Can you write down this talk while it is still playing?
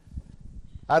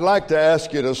I'd like to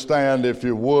ask you to stand if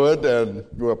you would, and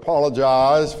we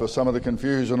apologize for some of the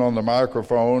confusion on the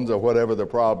microphones or whatever the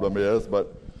problem is,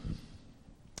 but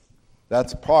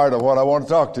that's part of what I want to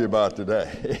talk to you about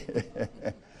today.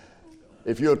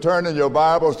 If you'll turn in your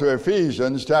Bibles to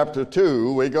Ephesians chapter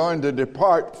 2, we're going to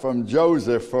depart from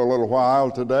Joseph for a little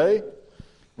while today.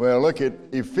 We'll look at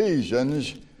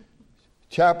Ephesians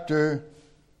chapter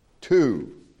 2.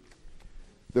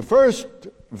 The first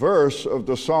verse of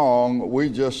the song we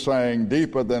just sang,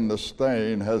 "Deeper Than the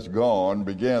Stain Has Gone,"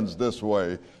 begins this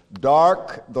way: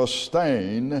 "Dark the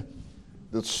stain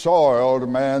that soiled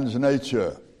man's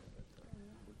nature,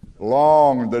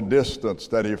 long the distance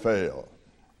that he fell,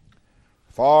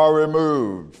 far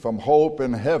removed from hope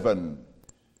in heaven,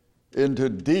 into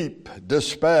deep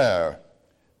despair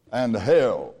and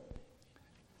hell.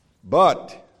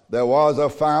 But there was a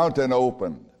fountain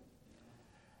opened,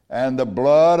 and the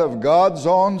blood of God's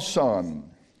own Son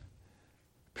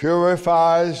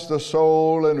purifies the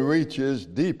soul and reaches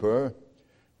deeper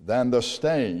than the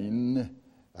stain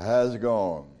has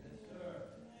gone."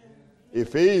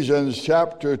 Ephesians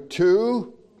chapter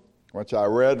 2, which I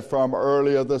read from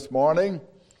earlier this morning,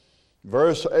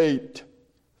 verse 8,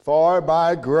 "For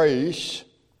by grace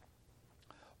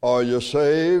are you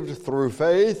saved through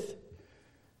faith,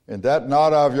 and that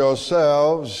not of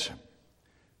yourselves.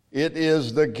 It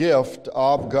is the gift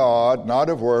of God, not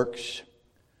of works,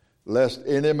 lest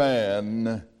any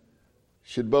man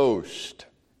should boast."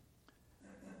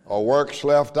 Are works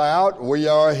left out? We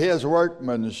are his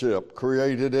workmanship,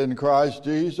 created in Christ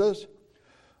Jesus,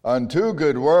 unto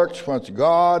good works which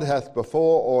God hath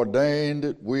before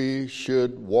ordained we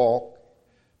should walk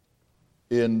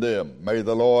in them. May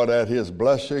the Lord add his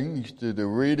blessings to the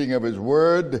reading of his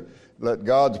word. Let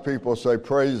God's people say,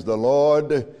 "Praise the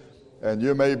Lord," and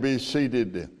you may be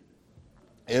seated.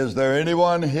 Is there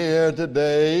anyone here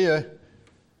today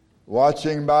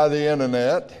watching by the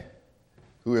internet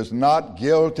who is not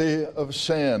guilty of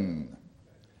sin?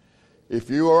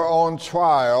 If you are on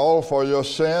trial for your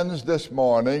sins this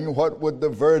morning, what would the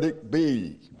verdict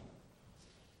be?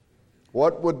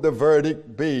 What would the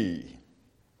verdict be?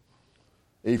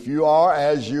 If you are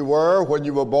as you were when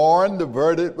you were born, the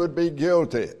verdict would be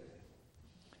guilty.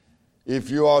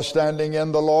 If you are standing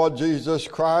in the Lord Jesus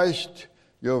Christ,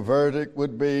 your verdict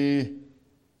would be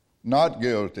not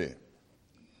guilty.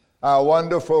 Our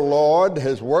wonderful Lord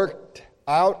has worked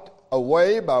out a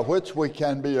way by which we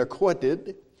can be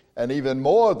acquitted, and even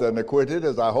more than acquitted,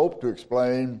 as I hope to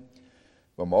explain,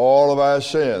 from all of our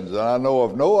sins. And I know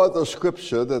of no other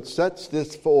scripture that sets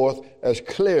this forth as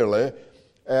clearly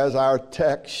as our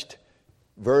text,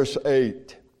 verse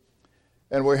 8.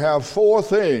 And we have four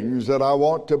things that I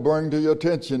want to bring to your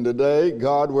attention today,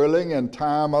 God willing and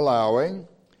time allowing.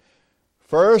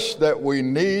 First, that we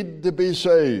need to be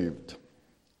saved.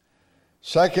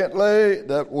 Secondly,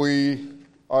 that we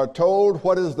are told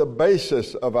what is the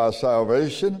basis of our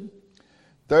salvation.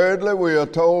 Thirdly, we are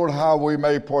told how we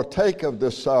may partake of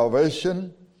this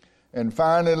salvation. And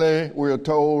finally, we are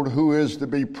told who is to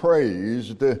be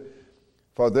praised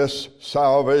for this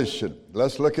salvation.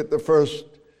 Let's look at the first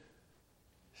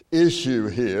issue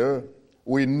here.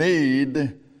 We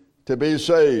need to be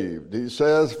saved. He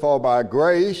says, "For by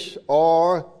grace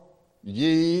are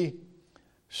ye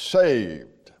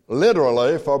saved."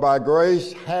 Literally, "For by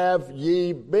grace have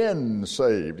ye been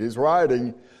saved." He's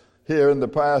writing here in the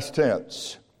past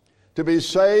tense. To be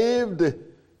saved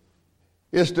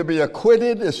is to be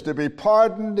acquitted, is to be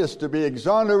pardoned, is to be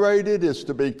exonerated, is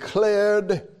to be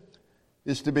cleared,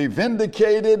 is to be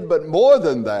vindicated, but more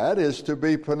than that, is to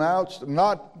be pronounced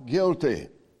not guilty.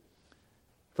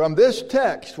 From this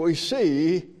text, we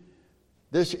see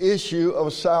this issue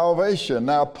of salvation.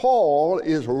 Now, Paul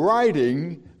is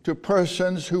writing to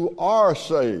persons who are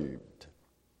saved.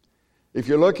 If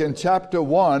you look in chapter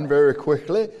 1 very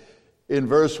quickly, in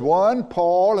verse 1,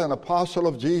 Paul, an apostle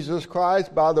of Jesus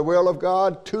Christ by the will of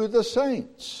God, to the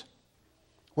saints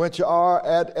which are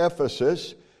at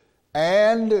Ephesus,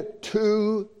 and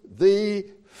to the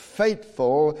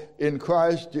faithful in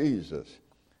Christ Jesus.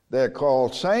 They're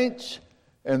called saints,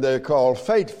 and they're called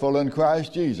faithful in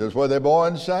Christ Jesus. Were they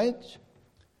born saints?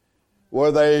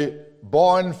 Were they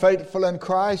born faithful in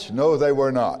Christ? No, they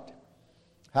were not.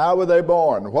 How were they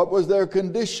born? What was their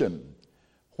condition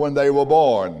when they were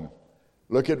born?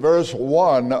 Look at verse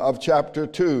 1 of chapter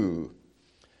 2.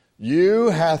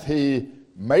 "You hath he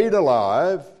made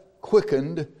alive,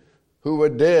 quickened, who were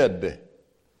dead."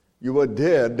 You were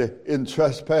dead in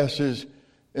trespasses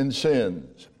and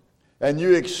sins. And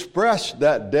you expressed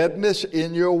that deadness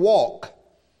in your walk,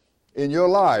 in your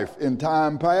life. In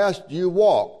time past, you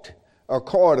walked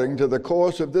according to the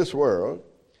course of this world.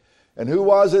 And who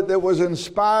was it that was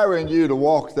inspiring you to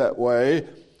walk that way?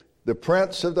 The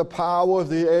prince of the power of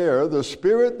the air, the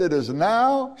spirit that is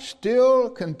now still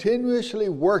continuously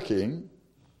working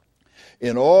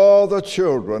in all the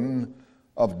children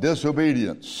of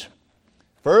disobedience.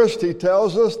 First, he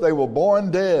tells us they were born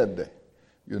dead.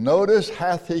 You notice,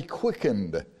 hath he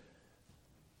quickened.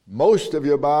 Most of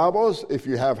your Bibles, if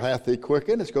you have hath he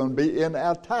quickened, it's going to be in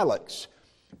italics.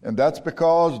 And that's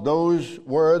because those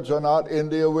words are not in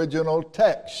the original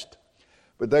text.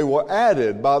 But they were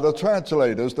added by the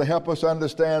translators to help us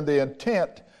understand the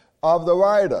intent of the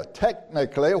writer.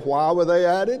 Technically, why were they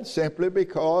added? Simply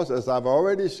because, as I've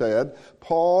already said,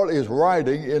 Paul is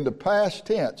writing in the past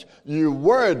tense. You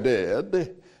were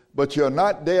dead, but you're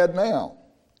not dead now.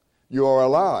 You are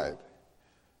alive.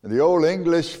 And the Old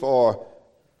English for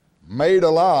made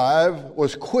alive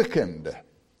was quickened.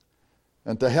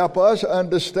 And to help us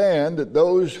understand that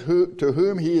those to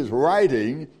whom he is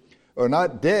writing are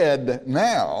not dead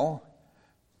now,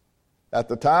 at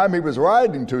the time he was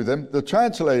writing to them, the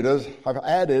translators have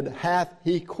added, hath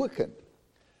he quickened.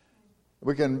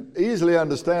 We can easily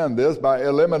understand this by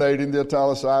eliminating the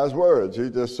italicized words. He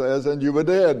just says, and you were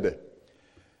dead.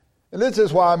 And this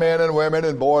is why men and women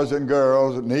and boys and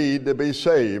girls need to be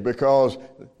saved, because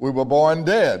we were born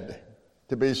dead.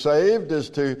 To be saved is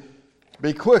to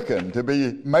be quickened, to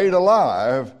be made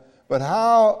alive. But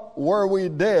how were we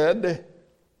dead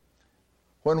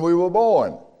when we were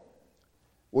born?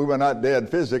 We were not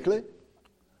dead physically.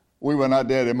 We were not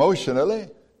dead emotionally.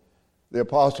 The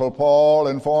Apostle Paul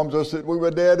informs us that we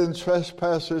were dead in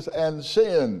trespasses and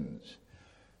sins.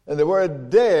 And the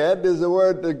word dead is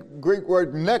the Greek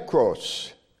word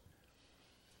nekros.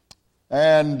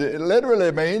 And it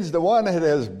literally means the one that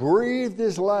has breathed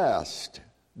his last,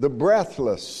 the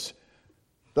breathless,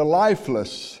 the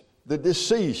lifeless, the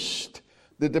deceased,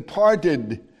 the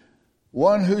departed,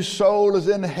 one whose soul is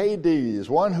in Hades,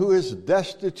 one who is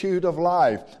destitute of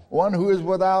life, one who is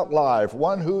without life,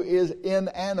 one who is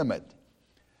inanimate.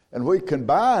 And we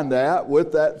combine that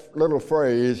with that little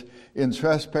phrase, in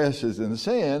trespasses and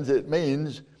sins, it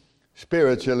means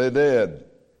spiritually dead.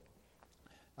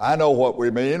 I know what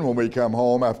we mean when we come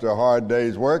home after a hard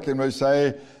day's work and we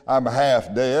say, I'm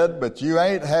half dead, but you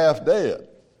ain't half dead.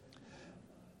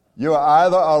 You're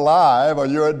either alive or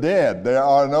you're dead. There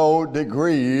are no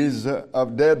degrees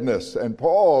of deadness. And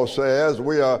Paul says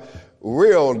we are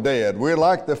real dead. We're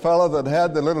like the fellow that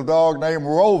had the little dog named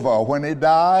Rover. When he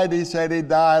died, he said he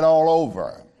died all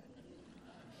over.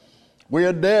 We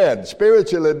are dead,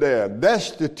 spiritually dead,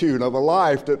 destitute of a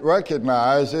life that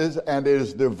recognizes and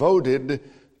is devoted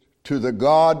to the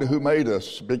God who made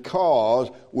us, because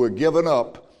we're given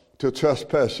up to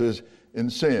trespasses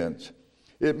and sins.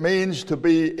 It means to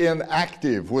be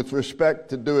inactive with respect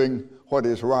to doing what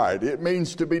is right. It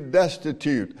means to be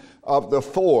destitute of the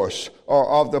force or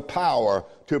of the power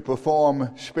to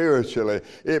perform spiritually.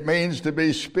 It means to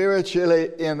be spiritually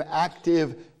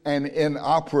inactive and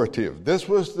inoperative. This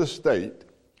was the state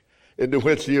into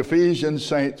which the Ephesian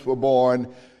saints were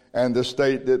born, and the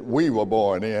state that we were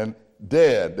born in,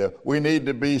 dead. We need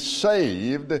to be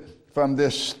saved from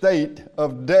this state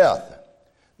of death.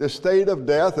 The state of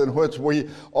death in which we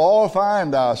all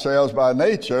find ourselves by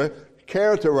nature,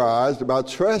 characterized by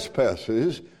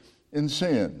trespasses and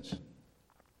sins.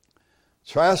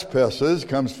 Trespasses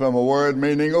comes from a word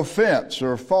meaning offense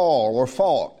or fall or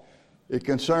fault. It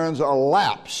concerns a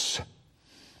lapse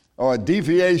or a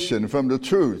deviation from the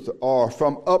truth or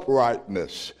from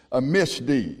uprightness, a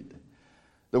misdeed.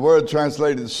 The word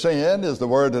translated sin is the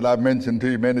word that I've mentioned to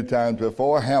you many times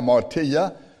before,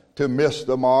 hamartia, to miss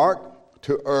the mark,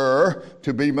 to err,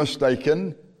 to be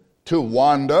mistaken, to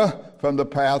wander from the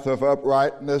path of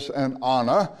uprightness and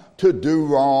honor, to do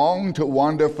wrong, to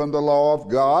wander from the law of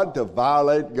God, to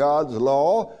violate God's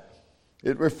law.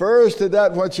 It refers to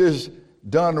that which is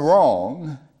done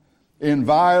wrong in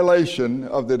violation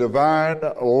of the divine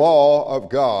law of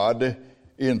God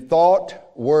in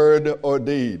thought, word, or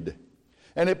deed.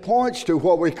 And it points to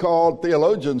what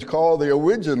theologians call the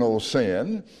original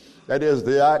sin, that is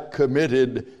the act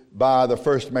committed by the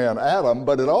first man Adam,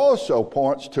 but it also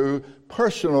points to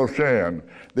personal sin,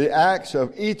 the acts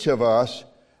of each of us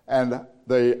and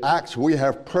the acts we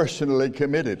have personally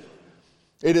committed.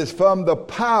 It is from the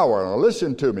power, now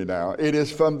listen to me now, it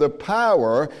is from the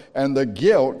power and the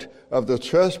guilt of the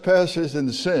trespasses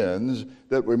and sins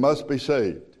that we must be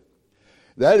saved.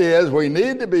 That is, we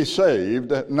need to be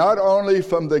saved not only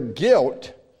from the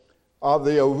guilt of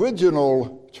the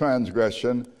original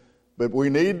transgression, but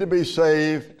we need to be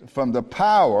saved from the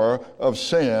power of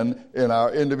sin in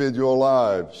our individual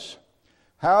lives.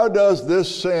 How does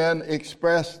this sin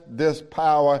express this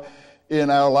power in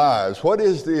our lives? What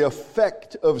is the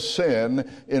effect of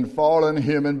sin in fallen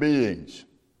human beings?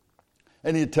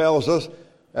 And he tells us,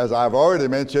 as I've already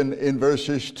mentioned, in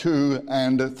verses 2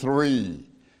 and 3.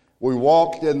 We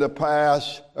walked in the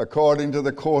past according to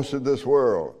the course of this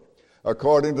world,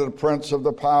 according to the prince of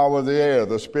the power of the air,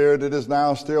 the spirit that is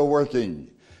now still working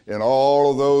in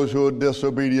all of those who are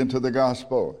disobedient to the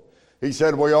gospel. He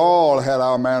said we all had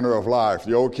our manner of life.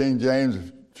 The old King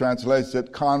James translates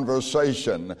it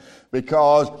conversation,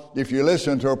 because if you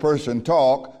listen to a person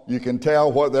talk, you can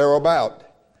tell what they're about.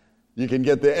 You can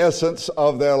get the essence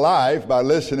of their life by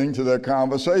listening to their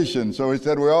conversation. So he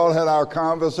said we all had our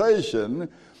conversation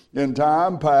in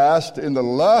time past in the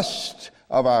lust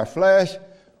of our flesh.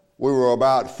 We were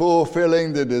about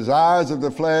fulfilling the desires of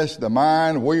the flesh, the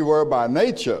mind. We were by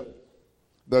nature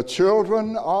the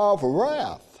children of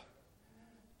wrath,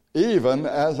 even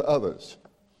as others.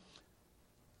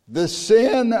 The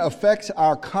sin affects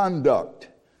our conduct.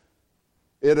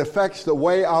 It affects the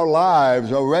way our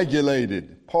lives are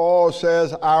regulated. Paul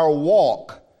says our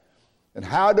walk. And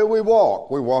how do we walk?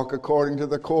 We walk according to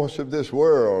the course of this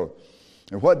world.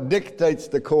 And what dictates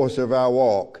the course of our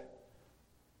walk?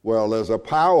 Well, there's a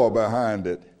power behind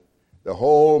it. The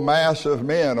whole mass of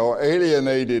men are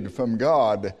alienated from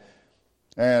God,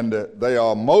 and they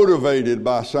are motivated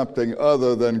by something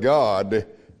other than God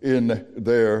in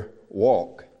their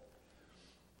walk.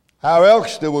 How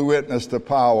else do we witness the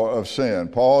power of sin?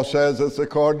 Paul says it's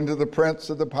according to the prince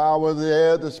of the power of the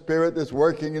air, the spirit that's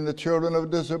working in the children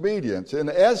of disobedience. In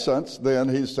essence, then,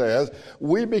 he says,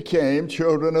 we became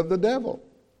children of the devil.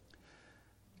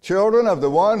 Children of the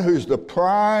one who's the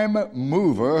prime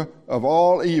mover of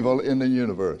all evil in the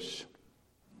universe.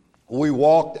 We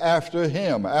walked after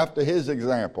him, after his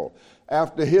example,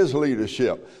 after his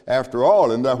leadership. After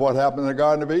all, isn't that what happened in the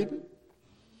Garden of Eden?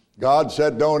 God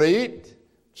said, don't eat.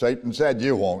 Satan said,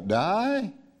 you won't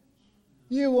die.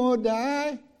 You won't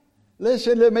die.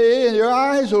 Listen to me and your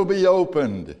eyes will be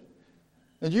opened.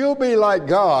 And you'll be like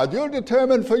God. You'll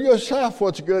determine for yourself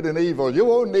what's good and evil. You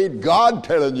won't need God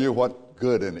telling you what's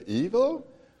good and evil.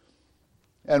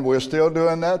 And we're still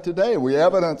doing that today. We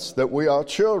evidence that we are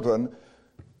children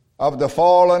of the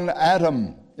fallen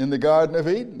Adam in the Garden of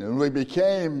Eden. And we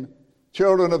became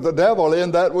children of the devil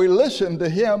in that we listened to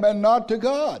him and not to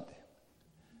God.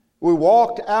 We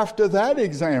walked after that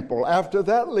example, after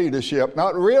that leadership,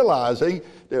 not realizing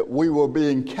that we were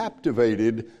being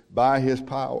captivated by his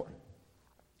power.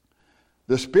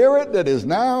 The spirit that is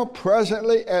now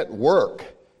presently at work.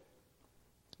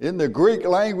 In the Greek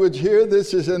language here,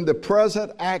 this is in the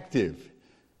present active.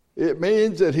 It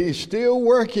means that he's still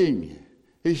working.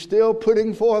 He's still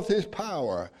putting forth his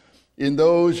power in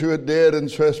those who are dead in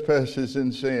trespasses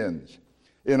and sins,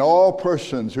 in all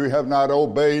persons who have not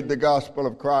obeyed the gospel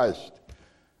of Christ.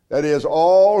 That is,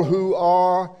 all who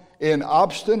are in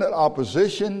obstinate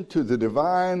opposition to the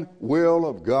divine will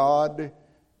of God,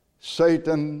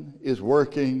 Satan is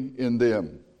working in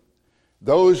them.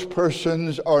 Those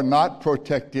persons are not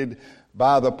protected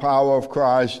by the power of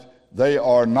Christ. They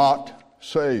are not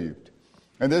saved.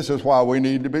 And this is why we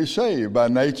need to be saved. By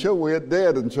nature, we're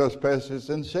dead in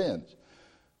trespasses and sins.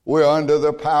 We're under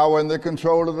the power and the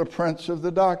control of the prince of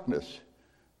the darkness.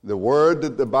 The word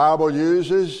that the Bible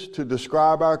uses to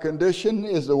describe our condition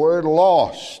is the word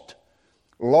lost.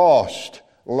 Lost.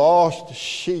 Lost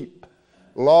sheep.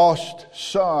 Lost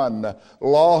son.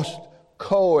 Lost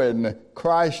Cohen.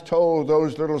 Christ told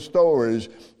those little stories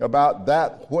about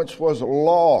that which was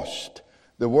lost.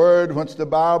 The word which the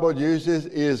Bible uses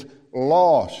is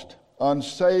lost.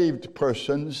 Unsaved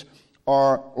persons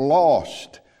are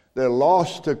lost. They're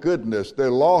lost to goodness.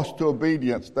 They're lost to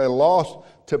obedience. They're lost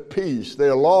to peace.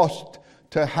 They're lost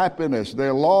to happiness.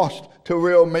 They're lost to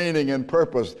real meaning and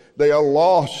purpose. They are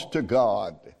lost to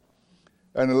God.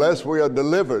 And unless we are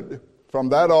delivered from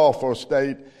that awful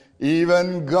state,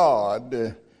 even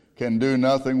God can do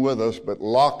nothing with us but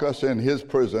lock us in his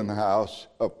prison house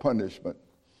of punishment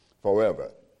forever.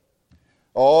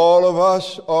 All of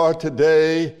us are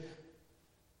today,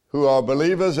 who are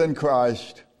believers in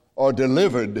Christ, are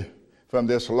delivered from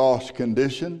this lost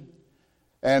condition,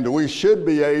 and we should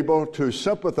be able to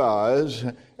sympathize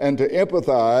and to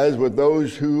empathize with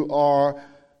those who are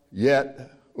yet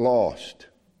lost.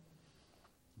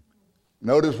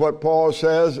 Notice what Paul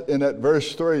says in that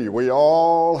verse 3. We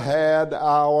all had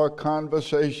our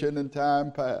conversation in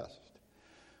time past.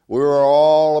 We were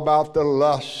all about the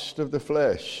lust of the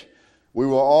flesh. We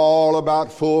were all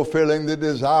about fulfilling the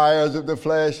desires of the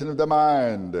flesh and of the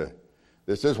mind.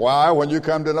 This is why when you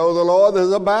come to know the Lord,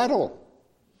 there's a battle.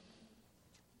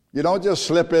 You don't just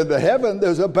slip into heaven.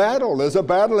 There's a battle. There's a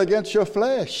battle against your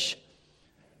flesh.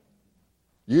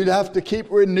 You'd have to keep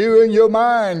renewing your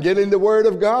mind, getting the Word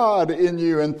of God in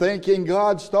you and thinking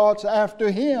God's thoughts after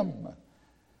Him,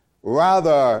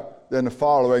 rather than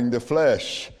following the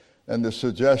flesh and the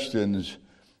suggestions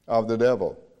of the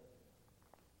devil.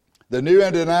 The New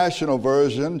International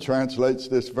Version translates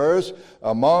this verse,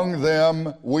 "Among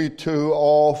them we too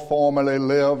all formerly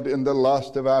lived in the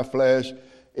lust of our flesh,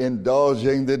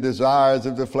 indulging the desires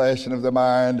of the flesh and of the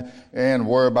mind, and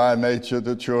were by nature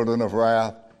the children of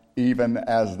wrath, even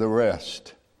as the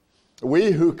rest."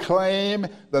 We who claim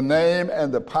the name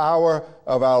and the power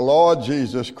of our Lord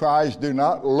Jesus Christ do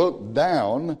not look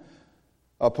down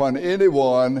upon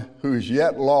anyone who's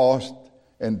yet lost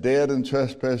and dead in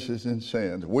trespasses and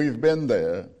sins. We've been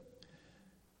there.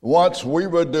 Once we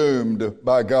were doomed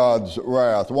by God's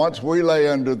wrath. Once we lay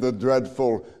under the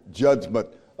dreadful judgment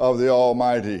of the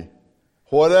Almighty.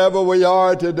 Whatever we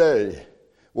are today,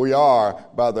 we are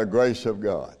by the grace of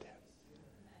God.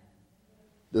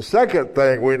 The second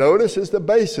thing we notice is the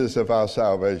basis of our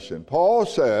salvation. Paul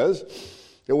says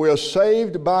that we are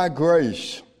saved by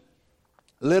grace.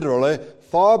 Literally,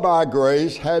 for by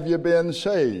grace have you been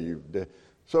saved.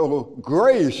 So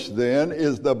grace, then,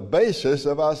 is the basis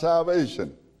of our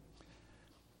salvation.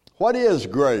 What is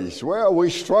grace? Well, we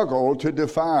struggle to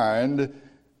define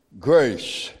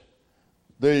grace.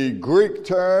 The Greek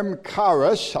term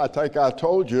charis, I think I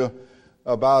told you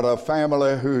about a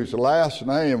family whose last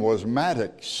name was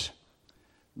Maddox.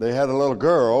 They had a little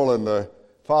girl, and the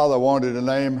father wanted to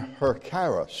name her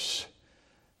Charis.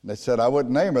 And they said, I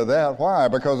wouldn't name her that. Why?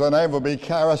 Because her name would be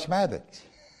charismatic.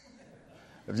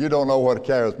 If you don't know what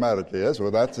charismatic is, well,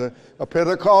 that's a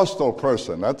Pentecostal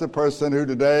person. That's a person who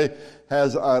today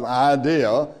has an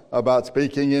idea about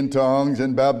speaking in tongues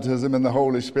and baptism in the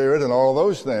Holy Spirit and all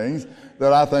those things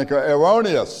that I think are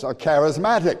erroneous, are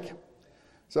charismatic.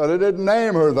 So they didn't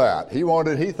name her that.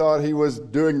 He thought he was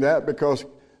doing that because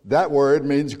that word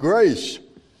means grace.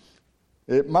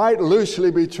 It might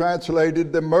loosely be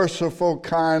translated the merciful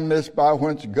kindness by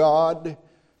which God,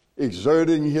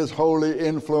 exerting His holy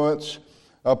influence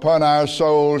upon our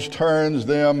souls, turns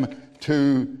them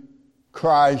to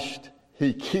Christ.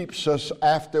 He keeps us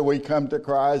after we come to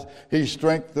Christ. He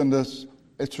strengthens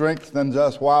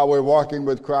us while we're walking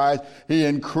with Christ. He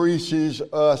increases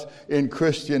us in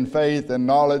Christian faith and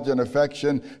knowledge and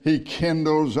affection. He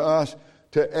kindles us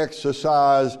to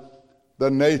exercise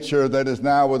the nature that is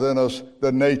now within us,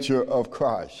 the nature of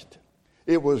Christ.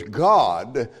 It was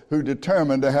God who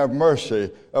determined to have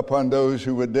mercy upon those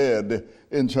who were dead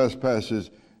in trespasses,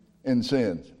 in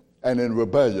sins, and in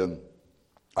rebellion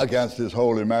against His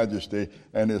holy majesty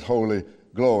and His holy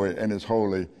glory and His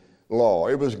holy law.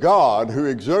 It was God who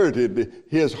exerted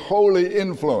His holy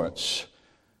influence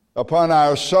upon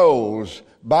our souls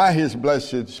by His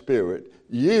blessed Spirit,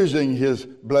 using His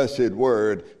blessed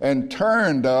word, and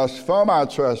turned us from our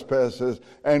trespasses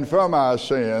and from our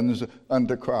sins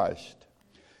unto Christ.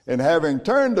 And having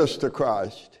turned us to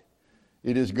Christ,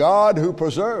 it is God who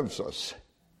preserves us.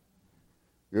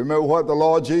 You remember what the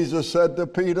Lord Jesus said to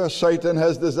Peter? Satan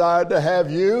has desired to have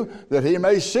you that he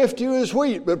may sift you as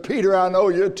wheat. But Peter, I know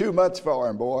you're too much for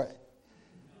him, boy.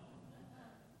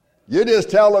 You just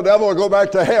tell the devil to go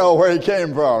back to hell where he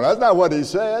came from. That's not what he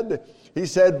said. He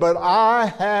said, but I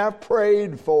have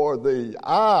prayed for thee.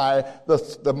 I,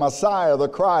 the Messiah, the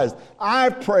Christ, I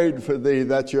prayed for thee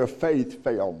that your faith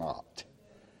fail not.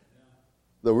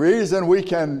 The reason we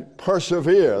can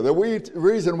persevere, the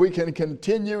reason we can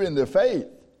continue in the faith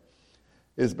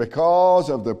is because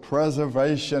of the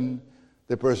preservation,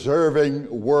 the preserving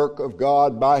work of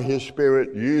God by His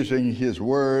Spirit, using His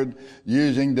Word,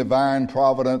 using divine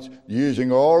providence,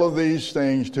 using all of these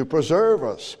things to preserve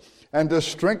us and to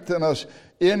strengthen us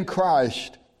in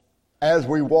Christ as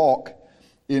we walk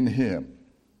in Him.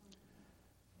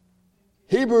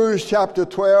 Hebrews chapter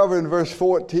 12 and verse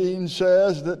 14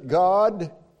 says that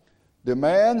God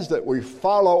demands that we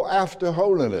follow after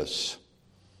holiness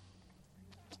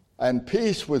and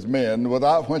peace with men,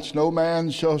 without which no man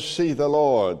shall see the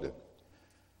Lord.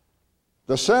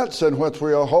 The sense in which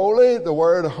we are holy, the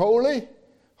word holy,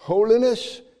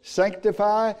 holiness,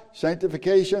 sanctify,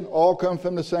 sanctification, all come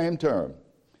from the same term.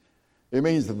 It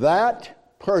means that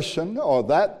person or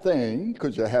that thing,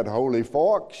 because you had holy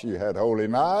forks, you had holy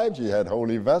knives, you had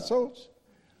holy vessels.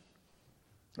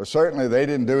 Well, certainly they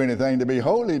didn't do anything to be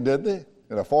holy, did they?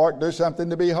 Did a fork do something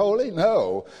to be holy?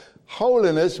 No.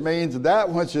 Holiness means that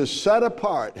which is set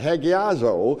apart,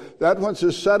 hegiazo, that which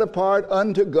is set apart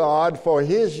unto God for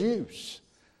His use,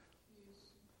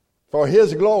 for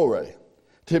His glory,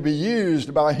 to be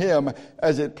used by Him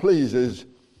as it pleases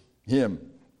Him.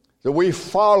 So we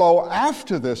follow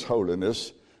after this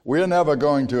holiness. We're never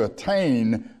going to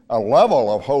attain a level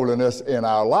of holiness in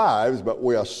our lives, but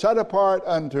we are set apart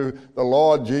unto the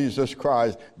Lord Jesus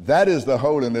Christ. That is the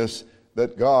holiness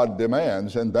that God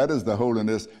demands, and that is the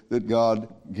holiness that God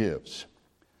gives.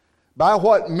 By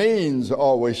what means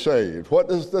are we saved? What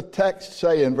does the text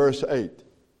say in verse 8?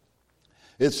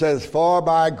 It says, "For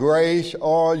by grace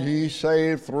are ye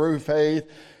saved through faith,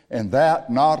 and that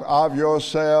not of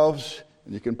yourselves."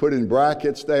 And you can put in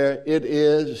brackets there, "It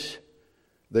is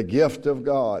the gift of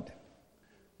God."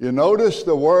 You notice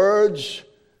the words,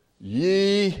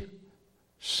 "ye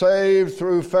saved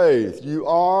through faith." You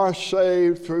are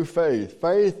saved through faith.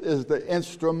 Faith is the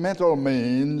instrumental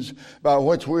means by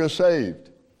which we are saved.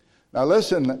 Now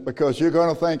listen, because you're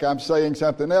going to think I'm saying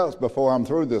something else before I'm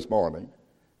through this morning.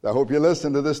 I hope you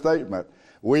listen to this statement.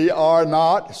 We are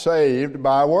not saved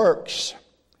by works.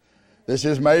 This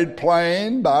is made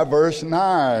plain by verse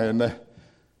 9.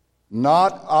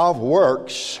 "Not of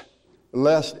works,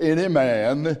 lest any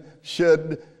man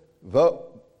should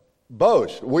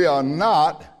boast." We are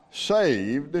not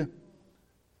saved.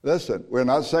 Listen, we're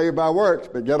not saved by works,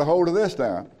 but get a hold of this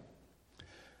now.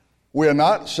 We're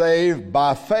not saved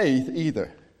by faith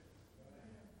either.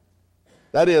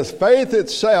 That is, faith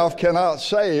itself cannot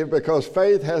save because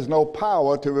faith has no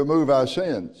power to remove our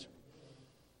sins.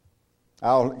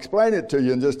 I'll explain it to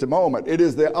you in just a moment. It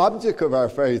is the object of our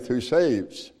faith who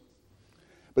saves.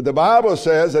 But the Bible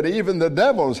says that even the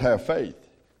devils have faith.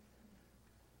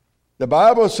 The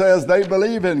Bible says they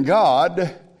believe in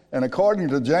God, and according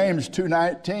to James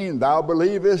 2:19, "Thou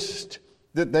believest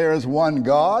that there is one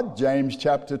God," James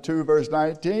chapter 2, verse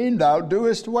 19, "Thou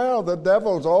doest well, the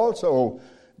devils also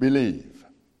believe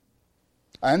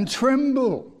and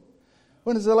tremble."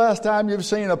 When is the last time you've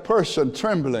seen a person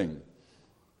trembling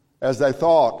as they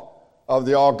thought of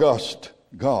the august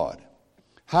God?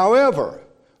 However,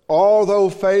 although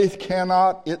faith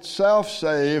cannot itself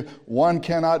save, one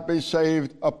cannot be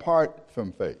saved apart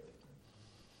from faith.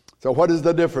 So what is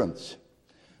the difference?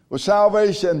 Well,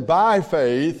 salvation by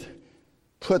faith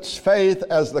puts faith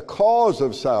as the cause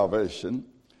of salvation,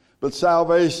 but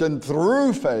salvation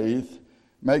through faith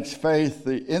makes faith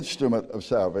the instrument of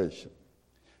salvation.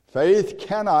 Faith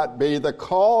cannot be the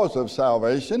cause of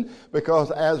salvation because,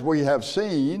 as we have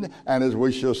seen, and as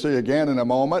we shall see again in a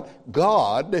moment,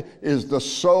 God is the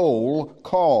sole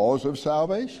cause of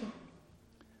salvation.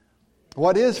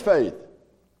 What is faith?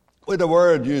 Well, the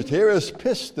word used here is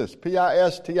pistis,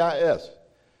 P-I-S-T-I-S.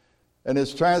 And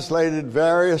it's translated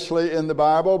variously in the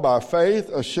Bible by faith,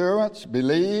 assurance,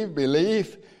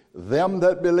 belief, them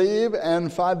that believe,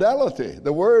 and fidelity.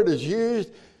 The word is used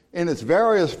in its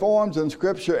various forms in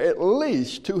Scripture at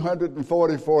least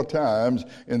 244 times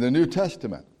in the New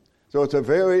Testament. So it's a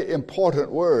very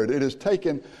important word. It is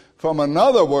taken from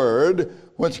another word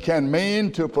which can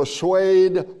mean to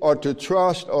persuade or to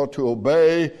trust or to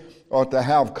obey or to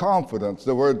have confidence,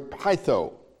 the word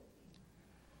pitho.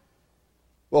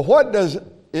 Well, what does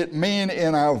it mean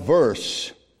in our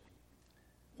verse?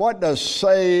 What does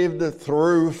saved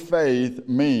through faith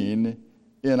mean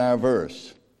in our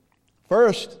verse?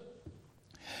 First,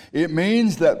 it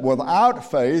means that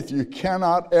without faith, you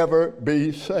cannot ever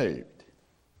be saved.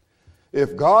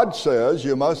 If God says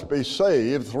you must be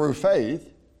saved through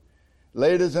faith,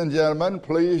 ladies and gentlemen,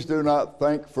 please do not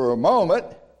think for a moment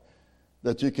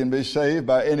that you can be saved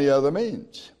by any other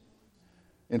means.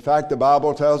 In fact, the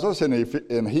Bible tells us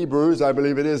in Hebrews, I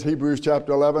believe it is Hebrews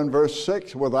chapter 11, verse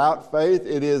 6, without faith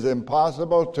it is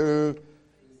impossible to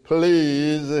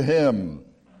please Him.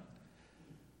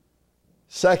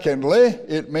 Secondly,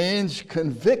 it means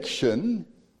conviction.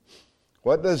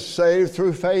 What does saved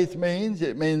through faith mean?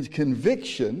 It means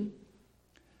conviction,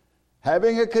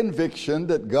 having a conviction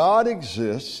that God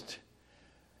exists,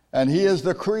 and He is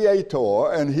the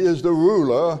creator, and He is the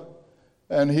ruler,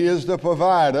 and He is the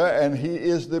provider, and He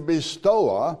is the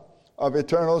bestower of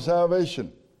eternal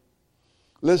salvation.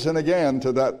 Listen again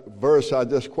to that verse I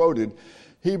just quoted.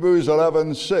 Hebrews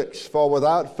 11:6, "For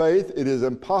without faith it is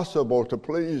impossible to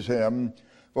please Him,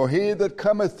 for he that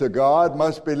cometh to God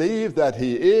must believe that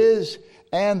He is,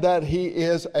 and that He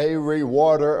is a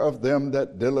rewarder of them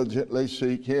that diligently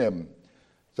seek Him."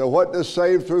 So what does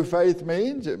saved through faith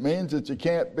mean? It means that you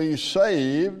can't be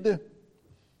saved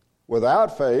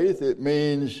without faith. It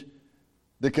means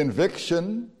the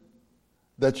conviction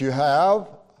that you have,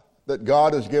 that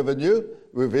God has given you,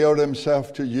 revealed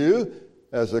Himself to you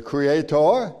as the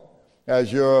Creator,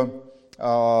 as your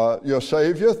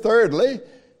Savior. Thirdly,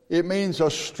 it means a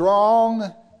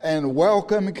strong and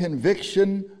welcome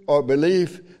conviction or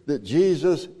belief that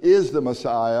Jesus is the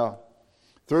Messiah,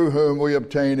 through whom we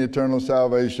obtain eternal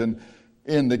salvation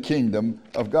in the kingdom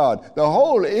of God. The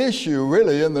whole issue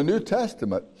really in the New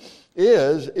Testament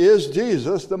is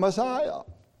Jesus the Messiah?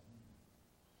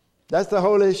 That's the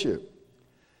whole issue.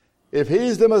 If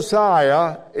he's the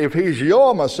Messiah, if he's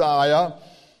your Messiah,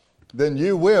 then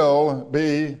you will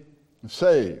be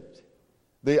saved.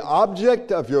 The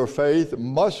object of your faith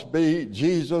must be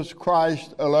Jesus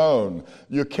Christ alone.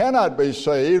 You cannot be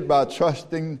saved by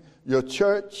trusting your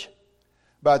church,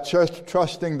 by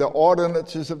trusting the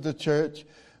ordinances of the church,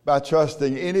 by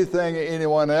trusting anything or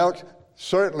anyone else,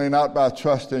 certainly not by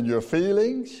trusting your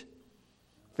feelings.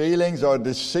 Feelings are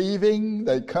deceiving.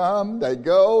 They come, they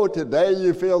go. Today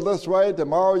you feel this way,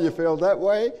 tomorrow you feel that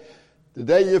way.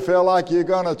 Today you feel like you're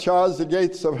going to charge the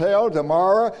gates of hell.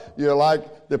 Tomorrow you're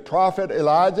like the prophet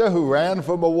Elijah who ran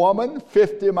from a woman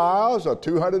 50 miles or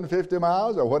 250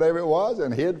 miles or whatever it was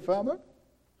and hid from her.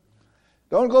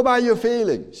 Don't go by your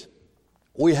feelings.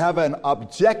 We have an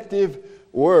objective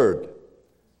word.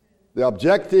 The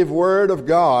objective word of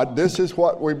God, this is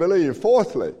what we believe.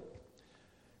 Fourthly,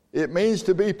 it means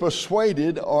to be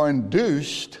persuaded or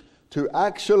induced to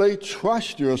actually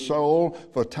trust your soul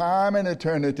for time and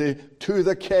eternity to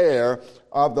the care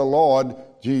of the Lord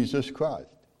Jesus Christ.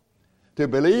 To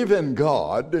believe in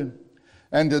God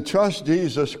and to trust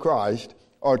Jesus Christ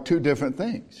are two different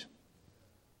things.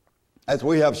 As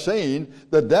we have seen,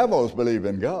 the devils believe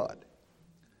in God.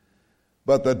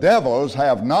 But the devils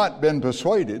have not been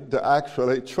persuaded to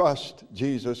actually trust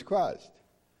Jesus Christ.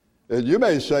 And you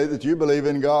may say that you believe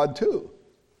in God too.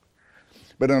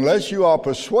 But unless you are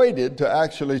persuaded to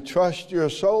actually trust your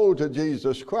soul to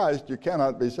Jesus Christ, you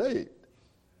cannot be saved.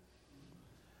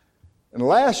 And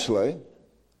lastly,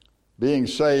 being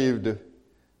saved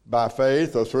by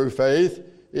faith or through faith,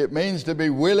 it means to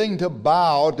be willing to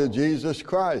bow to Jesus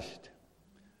Christ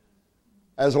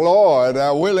as Lord,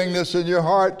 our willingness in your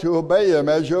heart to obey him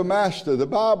as your master. The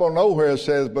Bible nowhere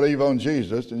says believe on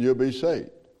Jesus and you'll be saved.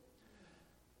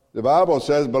 The Bible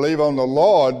says believe on the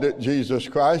Lord Jesus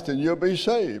Christ and you'll be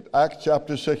saved. Acts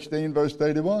chapter 16, verse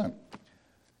 31.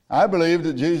 I believe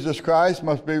that Jesus Christ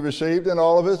must be received in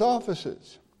all of his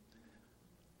offices.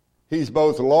 He's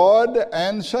both Lord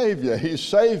and Savior. He's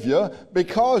Savior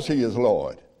because he is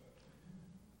Lord.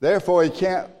 Therefore, he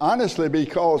can't honestly be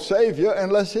called Savior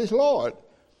unless he's Lord.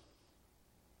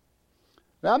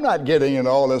 Now, I'm not getting into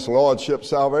all this lordship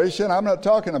salvation. I'm not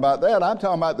talking about that. I'm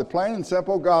talking about the plain and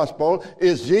simple gospel.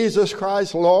 Is Jesus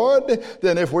Christ Lord?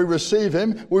 Then if we receive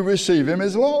him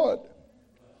as Lord.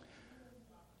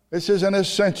 This is an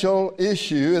essential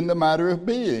issue in the matter of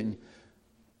being.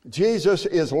 Jesus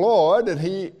is Lord, and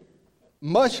he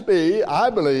must be,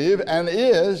 I believe, and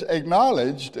is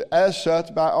acknowledged as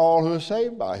such by all who are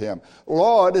saved by him.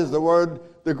 Lord is the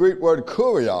Greek word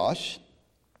kurios.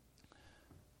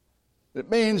 It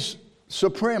means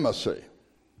supremacy.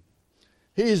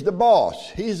 He's the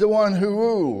boss. He's the one who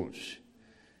rules.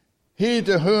 He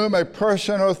to whom a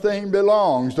person or thing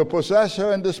belongs, the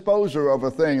possessor and disposer of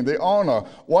a thing, the owner,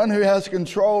 one who has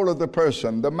control of the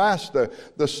person, the master,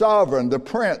 the sovereign, the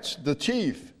prince, the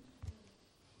chief.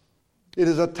 It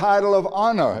is a title of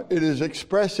honor. It is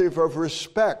expressive of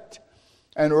respect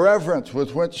and reverence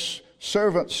with which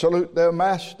servants salute their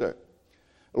master.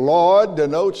 Lord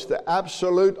denotes the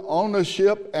absolute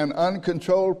ownership and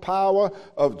uncontrolled power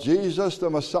of Jesus the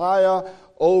Messiah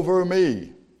over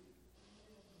me.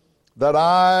 That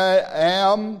I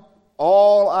am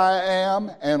all I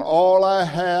am and all I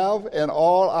have and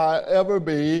all I ever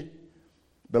be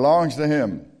belongs to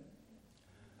him.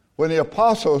 When the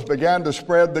apostles began to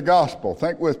spread the gospel,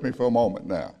 think with me for a moment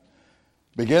now,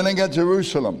 beginning at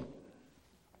Jerusalem,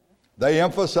 they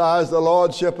emphasized the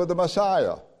lordship of the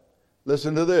Messiah.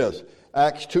 Listen to this,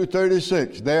 Acts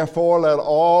 2:36. Therefore let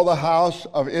all the house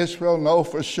of Israel know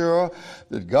for sure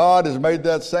that God has made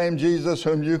that same Jesus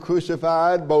whom you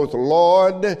crucified both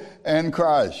Lord and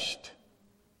Christ.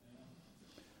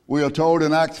 We are told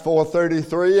in Acts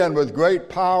 4:33, and with great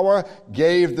power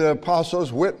gave the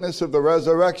apostles witness of the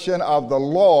resurrection of the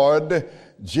Lord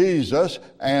Jesus,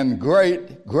 and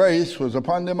great grace was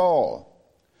upon them all.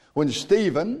 When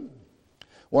Stephen,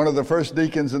 one of the first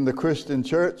deacons in the Christian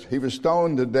church, he was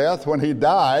stoned to death. When he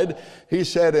died, he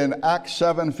said in Acts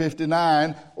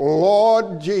 7:59,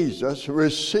 Lord Jesus,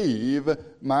 receive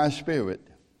my spirit.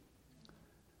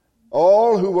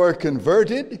 All who were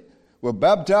converted were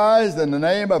baptized in the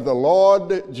name of the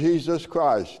Lord Jesus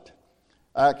Christ.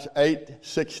 Acts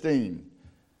 8:16.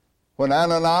 When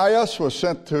Ananias was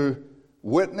sent to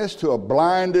witness to a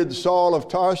blinded Saul of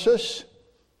Tarsus,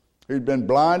 who'd been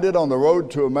blinded on the road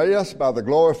to Emmaus by the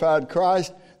glorified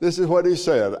Christ, this is what he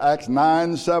said, Acts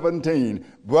 9:17.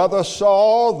 Brother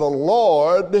Saul, the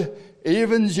Lord,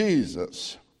 even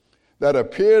Jesus, that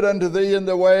appeared unto thee in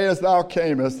the way as thou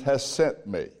camest, has sent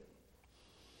me.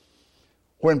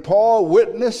 When Paul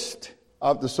witnessed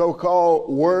of the so-called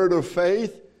word of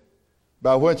faith,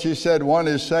 by which he said one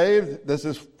is saved, this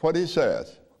is what he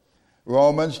says.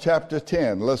 Romans chapter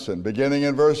 10, listen, beginning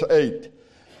in verse 8.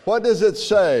 What does it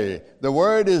say? The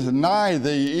word is nigh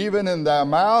thee, even in thy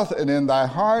mouth and in thy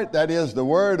heart. That is the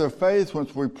word of faith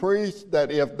which we preach,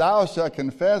 that if thou shalt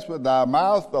confess with thy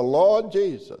mouth the Lord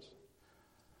Jesus,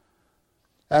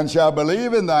 and shalt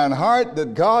believe in thine heart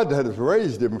that God hath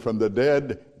raised him from the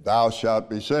dead, thou shalt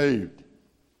be saved.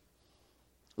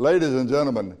 Ladies and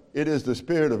gentlemen, it is the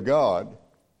Spirit of God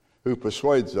who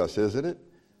persuades us, isn't it?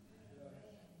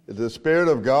 It's the Spirit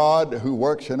of God who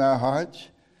works in our hearts.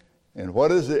 And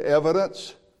what is the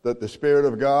evidence that the Spirit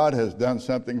of God has done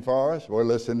something for us? Well,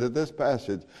 listen to this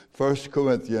passage, 1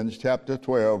 Corinthians chapter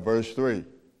 12, verse 3.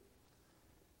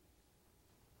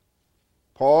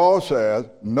 Paul says,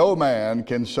 no man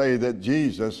can say that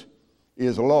Jesus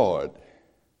is Lord,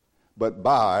 but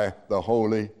by the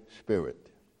Holy Spirit.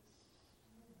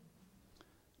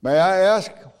 May I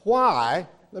ask why?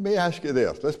 Let me ask you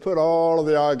this. Let's put all of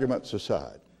the arguments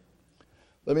aside.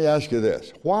 Let me ask you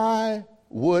this. Why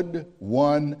would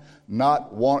one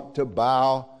not want to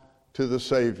bow to the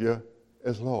Savior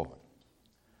as Lord?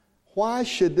 Why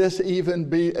should this even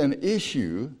be an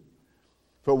issue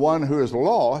for one who is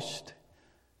lost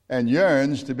and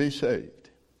yearns to be saved?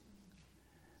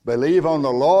 Believe on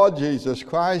the Lord Jesus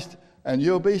Christ and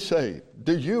you'll be saved.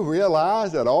 Do you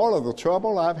realize that all of the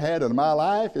trouble I've had in my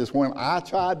life is when I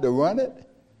tried to run it?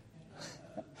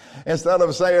 Instead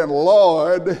of saying,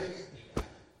 Lord,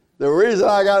 the reason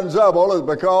I got in trouble is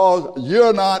because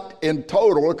you're not in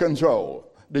total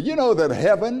control. Did you know that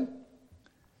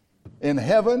in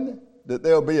heaven, that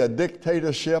there'll be a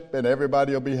dictatorship and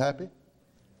everybody will be happy?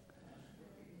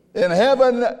 In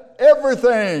heaven,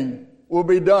 everything will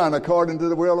be done according to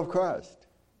the will of Christ.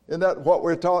 Isn't that what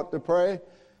we're taught to pray?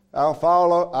 Our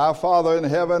Father in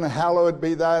heaven, hallowed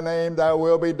be thy name, thy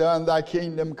will be done, thy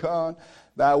kingdom come,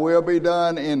 thy will be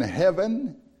done in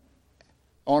heaven,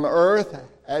 on earth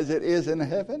as it is in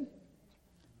heaven.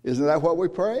 Isn't that what we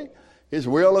pray? His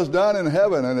will is done in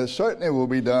heaven, and it certainly will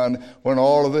be done when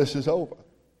all of this is over.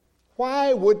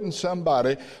 Why would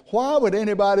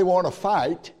anybody want to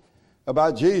fight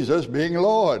about Jesus being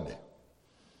Lord?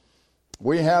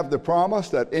 We have the promise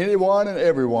that anyone and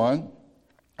everyone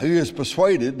who is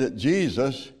persuaded that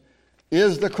Jesus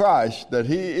is the Christ, that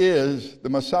he is the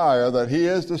Messiah, that he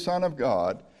is the Son of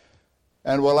God,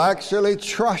 and will actually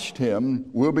trust him,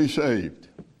 will be saved.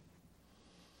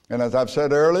 And as I've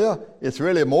said earlier, it's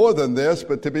really more than this,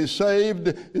 but to be saved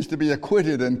is to be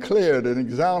acquitted and cleared and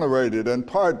exonerated and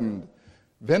pardoned,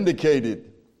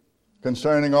 vindicated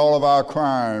concerning all of our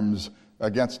crimes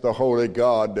against the holy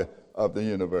God of the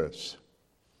universe.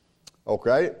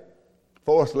 Okay?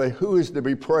 Fourthly, who is to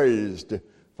be praised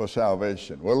for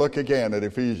salvation? We'll look again at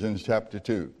Ephesians chapter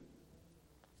 2.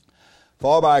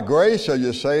 For by grace are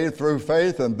you saved through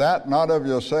faith, and that not of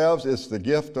yourselves, it's the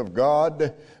gift of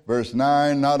God. Verse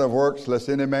 9, not of works, lest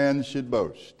any man should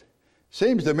boast.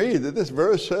 Seems to me that this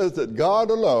verse says that God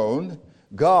alone,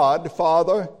 God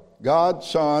Father, God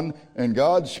Son, and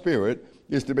God Spirit,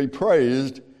 is to be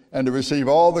praised and to receive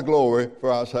all the glory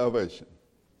for our salvation.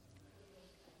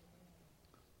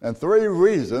 And three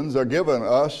reasons are given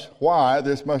us why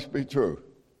this must be true.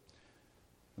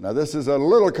 Now, this is a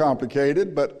little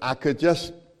complicated, but I could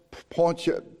just point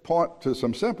to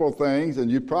some simple things,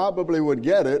 and you probably would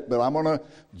get it, but I'm going to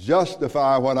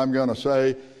justify what I'm going to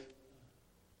say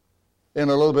in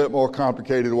a little bit more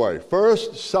complicated way.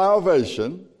 First,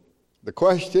 salvation. The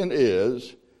question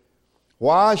is,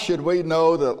 why should we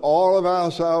know that all of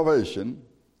our salvation,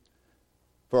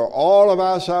 for all of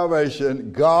our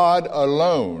salvation, God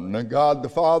alone, God the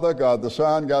Father, God the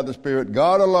Son, God the Spirit,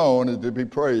 God alone is to be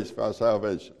praised for our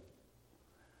salvation?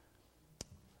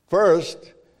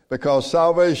 First, because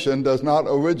salvation does not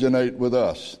originate with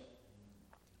us.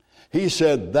 He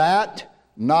said that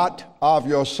not of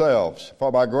yourselves.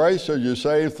 For by grace are you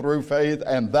saved through faith,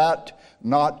 and that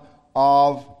not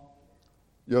of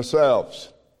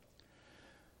yourselves.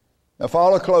 Now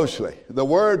follow closely. The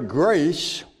word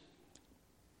grace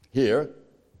here,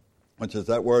 which is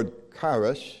that word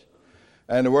charis,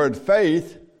 and the word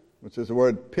faith, which is the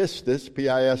word pistis,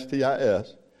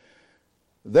 P-I-S-T-I-S,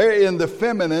 they're in the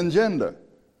feminine gender.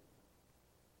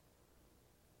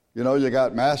 You know, you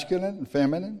got masculine and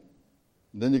feminine,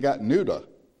 and then you got neuter.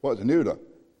 What's neuter?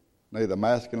 Neither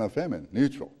masculine or feminine,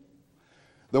 neutral.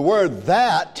 The word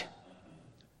that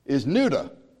is neuter.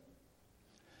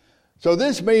 So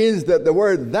this means that the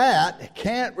word that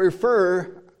can't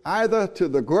refer either to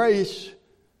the grace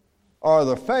or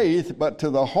the faith, but to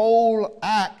the whole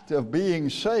act of being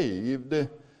saved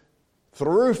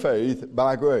through faith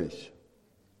by grace.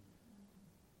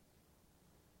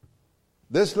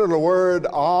 This little word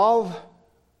of,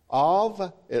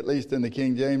 at least in the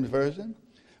King James Version,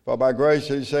 for by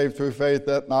grace are you saved through faith,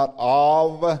 that not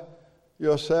of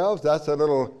yourselves. That's a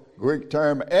little Greek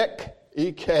term ek,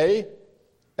 E-K,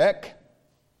 ek.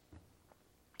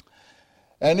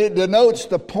 And it denotes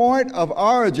the point of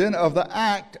origin of the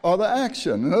act or the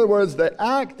action. In other words, the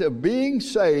act of being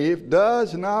saved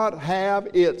does not have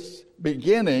its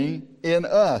beginning in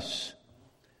us.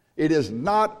 It is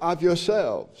not of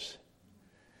yourselves.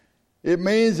 It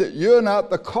means that you're not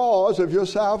the cause of your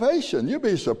salvation. You'd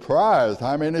be surprised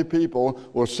how many people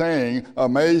will sing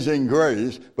Amazing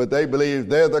Grace, but they believe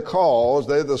they're the cause,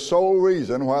 they're the sole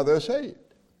reason why they're saved.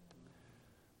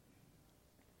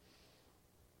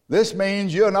 This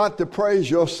means you're not to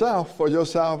praise yourself for your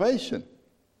salvation.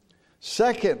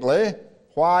 Secondly,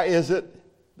 why is it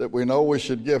that we know we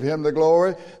should give Him the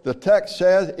glory? The text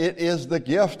says it is the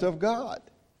gift of God.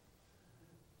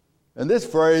 And this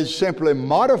phrase simply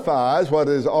modifies what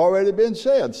has already been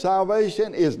said.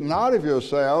 Salvation is not of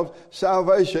yourselves.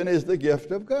 Salvation is the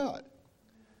gift of God.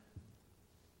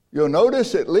 You'll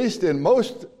notice, at least in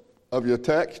most of your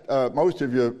text, most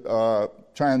of your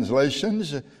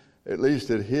translations, at least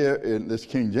here in this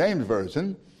King James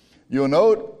Version, you'll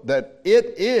note that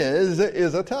it is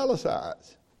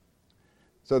italicized.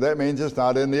 So that means it's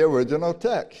not in the original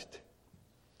text.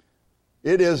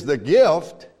 It is the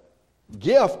gift.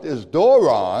 Gift is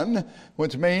doron,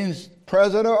 which means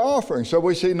present or offering. So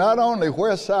we see not only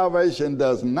where salvation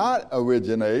does not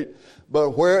originate,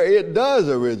 but where it does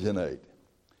originate.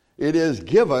 It is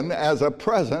given as a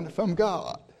present from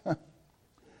God.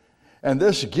 And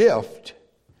this gift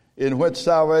in which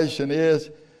salvation is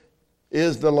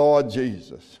the Lord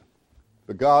Jesus.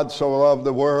 For God so loved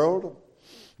the world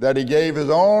that He gave His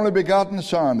only begotten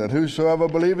Son, that whosoever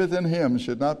believeth in Him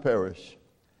should not perish,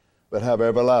 but have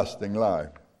everlasting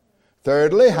life.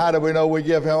 Thirdly, how do we know we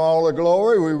give Him all the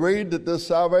glory? We read that this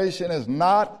salvation is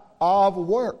not of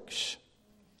works.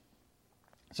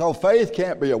 So faith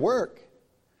can't be a work.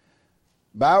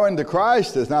 Bowing to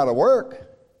Christ is not a work.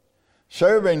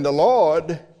 Serving the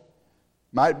Lord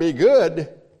might be good,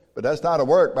 but that's not a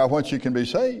work by which you can be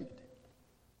saved.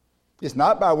 It's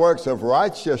not by works of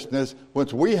righteousness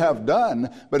which we have done,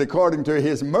 but according to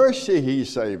His mercy He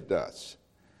saved us.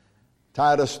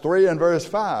 Titus 3 and verse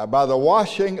 5, by the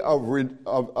washing of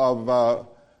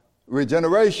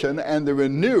regeneration and the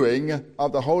renewing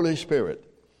of the Holy Spirit.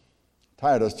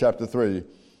 Titus chapter 3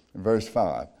 and verse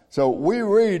 5. So we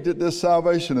read that this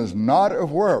salvation is not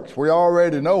of works. We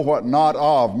already know what not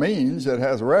of means. It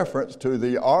has reference to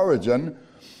the origin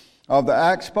of the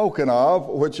act spoken of,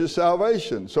 which is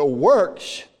salvation. So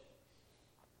works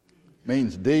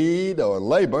means deed or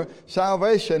labor.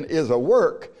 Salvation is a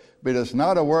work, but it's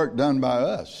not a work done by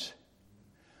us.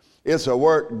 It's a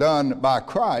work done by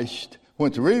Christ,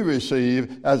 which we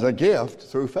receive as a gift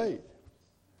through faith.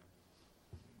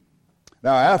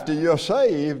 Now, after you're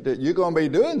saved, you're going to be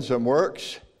doing some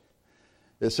works.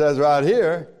 It says right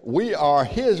here, we are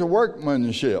His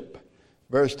workmanship.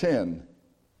 Verse 10.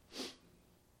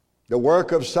 The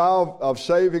work of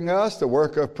saving us, the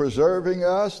work of preserving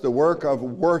us, the work of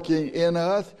working in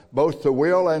us, both to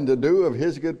will and to do of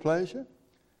His good pleasure.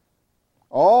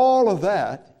 All of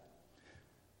that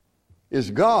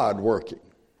is God working.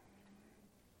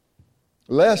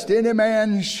 Lest any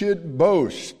man should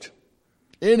boast.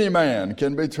 Any man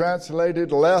can be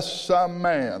translated, lest some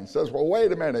man. Says, well,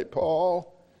 wait a minute,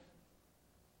 Paul.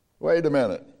 Wait a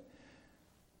minute.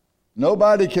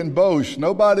 Nobody can boast.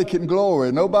 Nobody can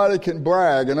glory. Nobody can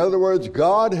brag. In other words,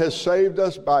 God has saved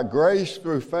us by grace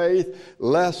through faith,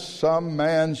 lest some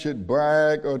man should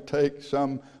brag or take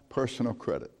some personal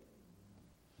credit.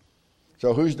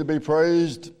 So who's to be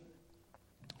praised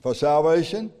for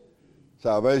salvation?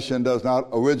 Salvation does not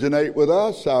originate with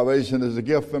us. Salvation is a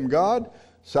gift from God.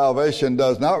 Salvation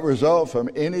does not result from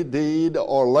any deed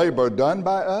or labor done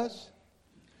by us.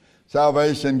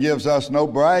 Salvation gives us no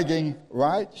bragging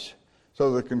rights.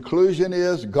 So the conclusion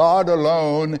is God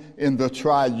alone in the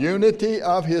triunity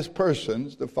of His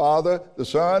persons, the Father, the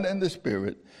Son, and the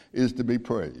Spirit, is to be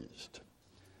praised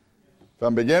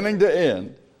from beginning to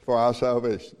end for our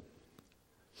salvation.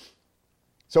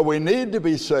 So we need to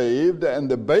be saved, and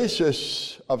the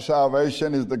basis of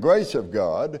salvation is the grace of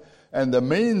God, and the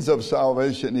means of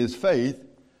salvation is faith,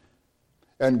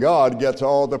 and God gets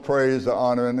all the praise, the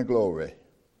honor, and the glory.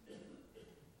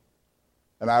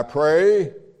 And I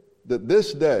pray that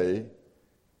this day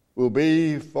will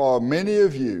be for many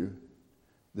of you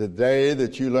the day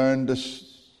that you learn to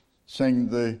sing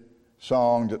the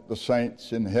song that the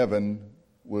saints in heaven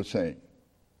will sing.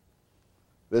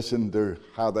 Listen to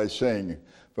how they sing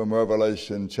from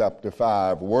Revelation chapter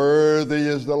 5. Worthy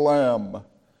is the Lamb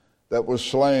that was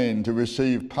slain to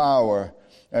receive power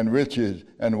and riches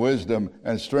and wisdom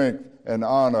and strength and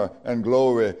honor and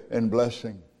glory and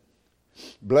blessing.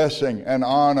 Blessing and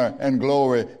honor and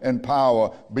glory and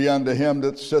power be unto him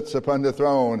that sits upon the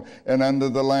throne and unto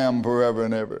the Lamb forever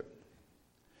and ever.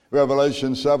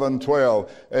 Revelation 7:12,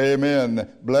 amen.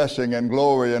 Blessing and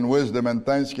glory and wisdom and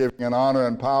thanksgiving and honor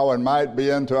and power and might be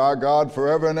unto our God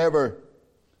forever and ever.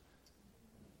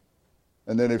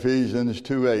 And then Ephesians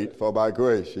 2:8, for by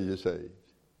grace are you saved.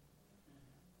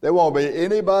 There won't be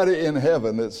anybody in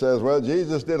heaven that says, well,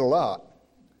 Jesus did a lot,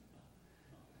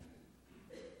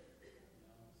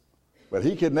 but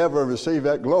he could never receive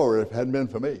that glory if it hadn't been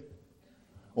for me.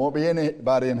 Won't be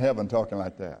anybody in heaven talking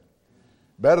like that.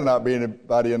 Better not be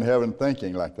anybody in heaven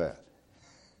thinking like that.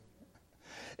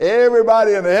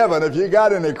 Everybody in heaven, if you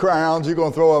got any crowns, you're going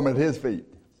to throw them at his feet.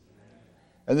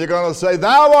 And you're going to say,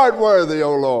 thou art worthy,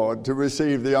 O Lord, to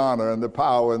receive the honor and the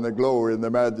power and the glory and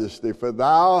the majesty, for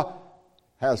thou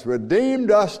hast redeemed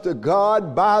us to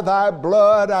God by thy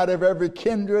blood out of every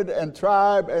kindred and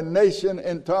tribe and nation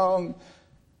and tongue.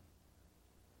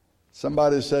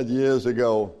 Somebody said years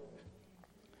ago,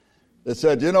 they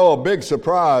said, you know, a big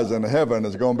surprise in heaven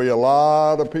is going to be a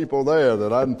lot of people there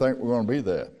that I didn't think were going to be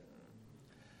there.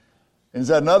 And he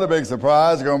said, another big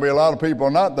surprise is going to be a lot of people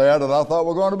not there that I thought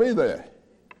were going to be there.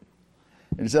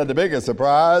 And he said, the biggest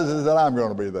surprise is that I'm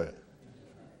going to be there.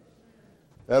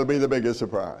 That'll be the biggest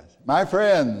surprise. My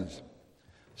friends,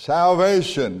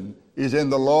 salvation is in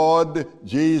the Lord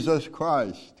Jesus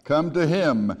Christ. Come to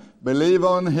him, believe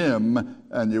on him,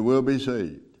 and you will be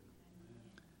saved.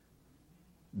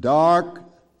 Dark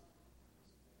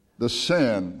the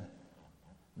sin,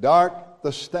 dark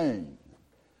the stain,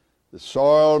 the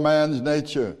soiled man's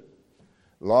nature,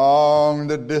 long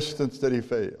the distance that he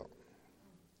fell,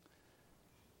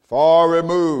 far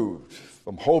removed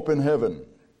from hope in heaven,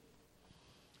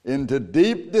 into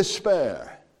deep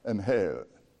despair and hell.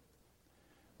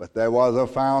 But there was a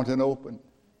fountain open,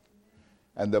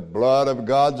 and the blood of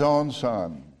God's own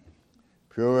Son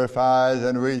purifies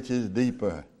and reaches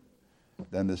deeper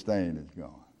than the stain is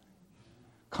gone.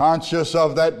 Conscious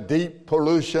of that deep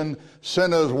pollution,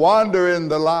 sinners wander in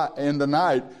the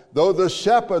night. Though the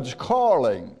shepherd's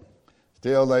calling,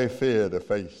 still they fear to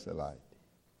face the light.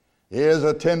 Here's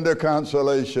a tender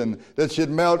consolation that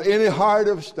should melt any heart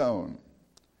of stone.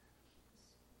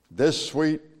 This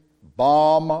sweet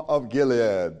balm of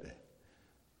Gilead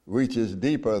reaches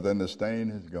deeper than the stain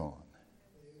has gone.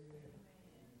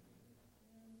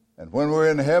 And when we're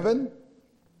in heaven,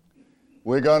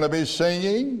 we're going to be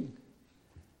singing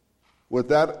with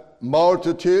that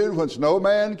multitude which no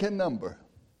man can number,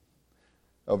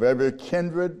 of every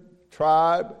kindred,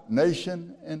 tribe,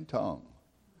 nation, and tongue.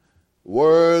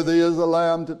 Worthy is the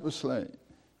Lamb that was slain,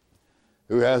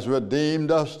 who has redeemed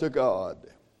us to God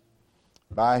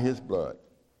by his blood.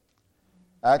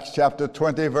 Acts chapter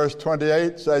 20, verse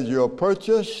 28 says, you're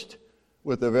purchased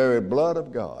with the very blood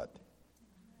of God.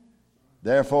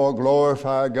 Therefore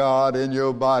glorify God in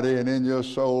your body and in your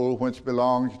soul, which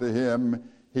belongs to him.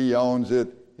 He owns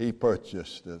it. He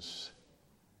purchased us.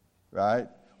 Right?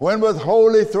 When with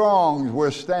holy throngs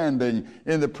we're standing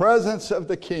in the presence of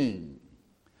the King,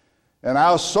 and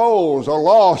our souls are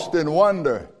lost in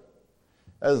wonder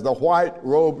as the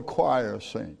white-robed choir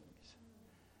sings,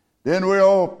 then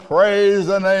we'll praise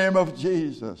the name of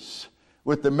Jesus.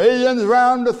 With the millions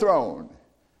round the throne,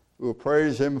 we'll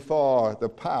praise him for the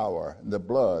power and the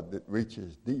blood that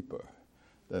reaches deeper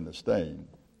than the stain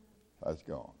has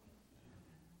gone.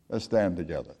 Let's stand together.